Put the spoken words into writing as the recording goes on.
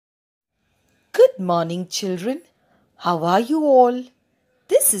Good morning, children. How are you all?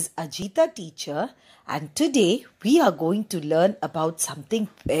 This is Ajita teacher, and today we are going to learn about something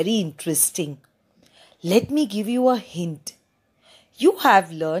very interesting. Let me give you a hint. You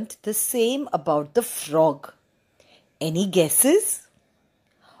have learned the same about the frog. Any guesses?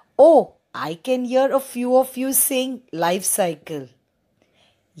 Oh, I can hear a few of you saying life cycle.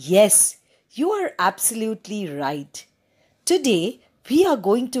 Yes, you are absolutely right. Today, we are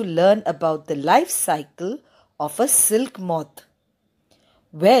going to learn about the life cycle of a silk moth.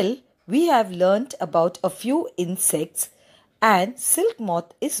 Well, we have learnt about a few insects and silk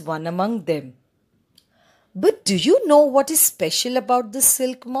moth is one among them. But do you know what is special about the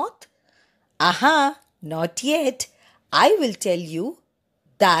silk moth? Aha, not yet. I will tell you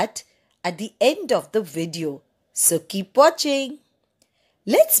that at the end of the video. So keep watching.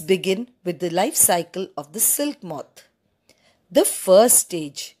 Let's begin with the life cycle of the silk moth. The first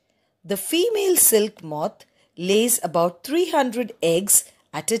stage. The female silk moth lays about 300 eggs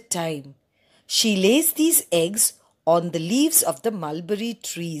at a time. She lays these eggs on the leaves of the mulberry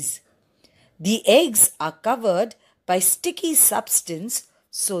trees. The eggs are covered by sticky substance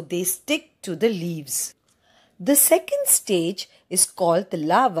so they stick to the leaves. The second stage is called the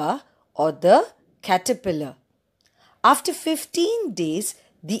larva or the caterpillar. After 15 days,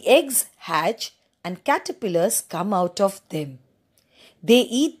 the eggs hatch and caterpillars come out of them. They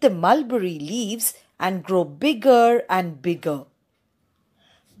eat the mulberry leaves and grow bigger and bigger.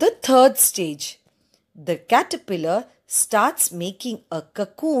 The third stage, the caterpillar starts making a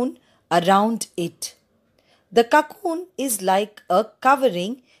cocoon around it. The cocoon is like a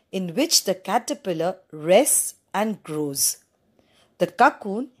covering in which the caterpillar rests and grows. The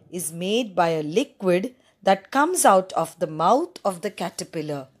cocoon is made by a liquid that comes out of the mouth of the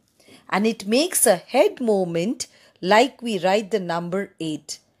caterpillar, and it makes a head movement like we write the number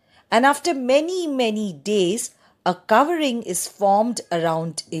 8. And after many days, a covering is formed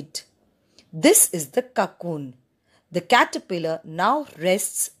around it. This is the cocoon. The caterpillar now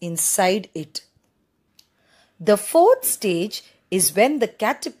rests inside it. The fourth stage is when the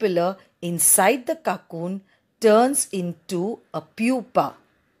caterpillar inside the cocoon turns into a pupa.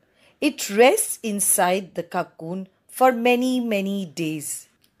 It rests inside the cocoon for many days.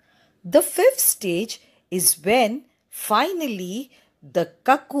 The fifth stage is when finally the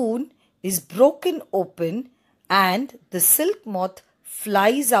cocoon is broken open and the silk moth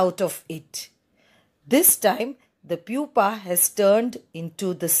flies out of it. This time the pupa has turned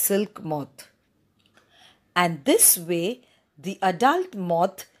into the silk moth. And this way the adult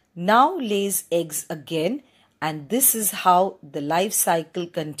moth now lays eggs again, and this is how the life cycle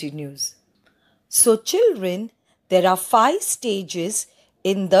continues. So children, there are 5 stages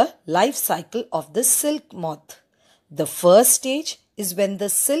in the life cycle of the silk moth. The first stage is when the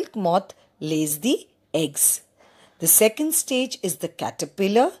silk moth lays the eggs. The second stage is the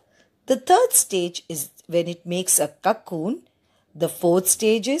caterpillar. The third stage is when it makes a cocoon. The fourth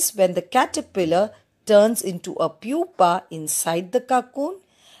stage is when the caterpillar turns into a pupa inside the cocoon.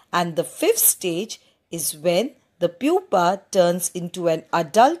 And the fifth stage is when the pupa turns into an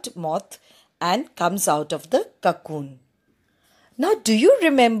adult moth and comes out of the cocoon. Now, do you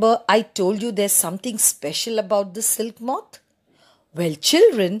remember I told you there's something special about the silk moth? Well,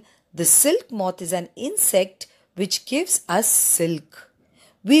 children, the silk moth is an insect which gives us silk.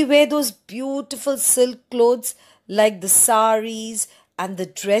 We wear those beautiful silk clothes like the saris and the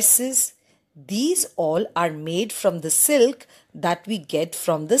dresses. These all are made from the silk that we get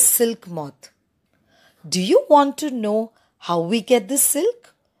from the silk moth. Do you want to know how we get the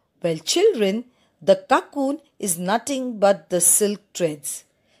silk? Well, children, the cocoon is nothing but the silk threads.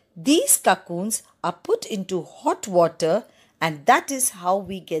 These cocoons are put into hot water, and that is how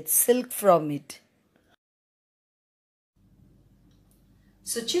we get silk from it.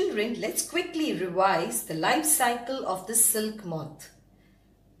 So children, let's quickly revise the life cycle of the silk moth.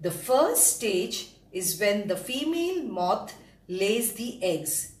 The first stage is when the female moth lays the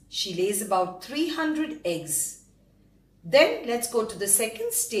eggs. She lays about 300 eggs. Then let's go to the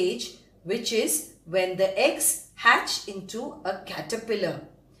second stage, which is when the eggs hatch into a caterpillar.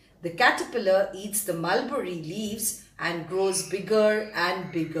 The caterpillar eats the mulberry leaves and grows bigger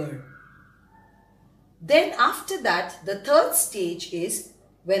and bigger. Then after that, the third stage is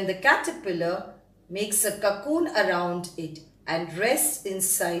when the caterpillar makes a cocoon around it and rests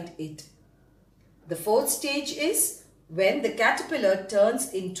inside it. The fourth stage is when the caterpillar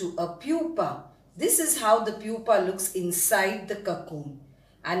turns into a pupa. This is how the pupa looks inside the cocoon,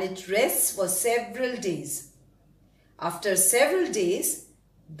 and it rests for several days. After several days,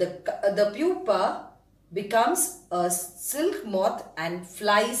 the pupa becomes a silk moth and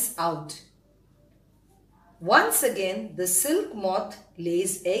flies out. Once again, the silk moth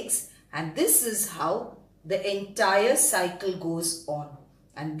lays eggs, and this is how the entire cycle goes on.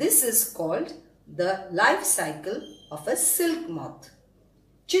 And this is called the life cycle of a silk moth.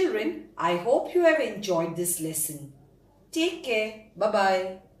 Children, I hope you have enjoyed this lesson. Take care.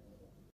 Bye-bye.